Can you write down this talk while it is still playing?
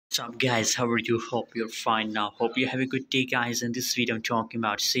What's up guys, how are you? Hope you're fine now. Hope you have a good day guys. In this video I'm talking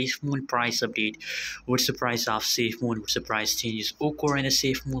about Safemoon price update. What's the price of Safemoon? What's the price changes occur in a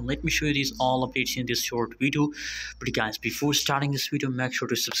Safemoon? Let me show you these all updates in this short video. But guys, before starting this video, make sure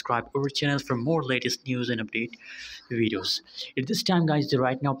to subscribe our channel for more latest news and update videos. At this time guys, the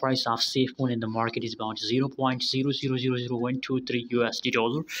right now price of Safemoon in the market is about 0.0000123 USD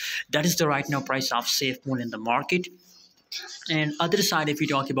dollar. That is the right now price of Safemoon in the market. And other side, if we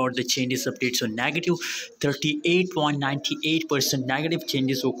talk about the changes updates, so negative 38.98% negative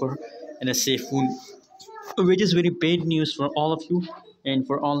changes occur in a safe moon, which is very bad news for all of you and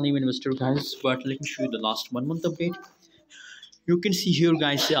for all new investor guys. But let me show you the last 1 month update. You can see here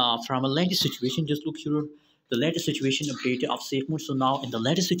guys, from a latest situation, just look here, the latest situation update of SafeMoon. So now in the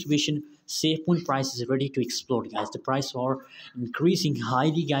latest situation, SafeMoon price is ready to explode guys. The price are increasing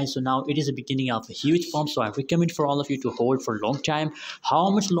highly guys. So now it is the beginning of a huge pump. So I recommend for all of you to hold for a long time. How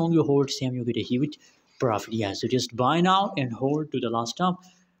much long you hold, same you get a huge profit guys. So just buy now and hold to the last time.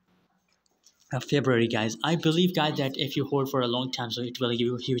 February guys, I believe guys that if you hold for a long time, so it will give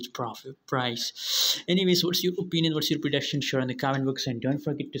you a huge profit price. Anyways, what's your opinion, what's your prediction? Share in the comment box and don't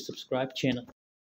forget to subscribe channel.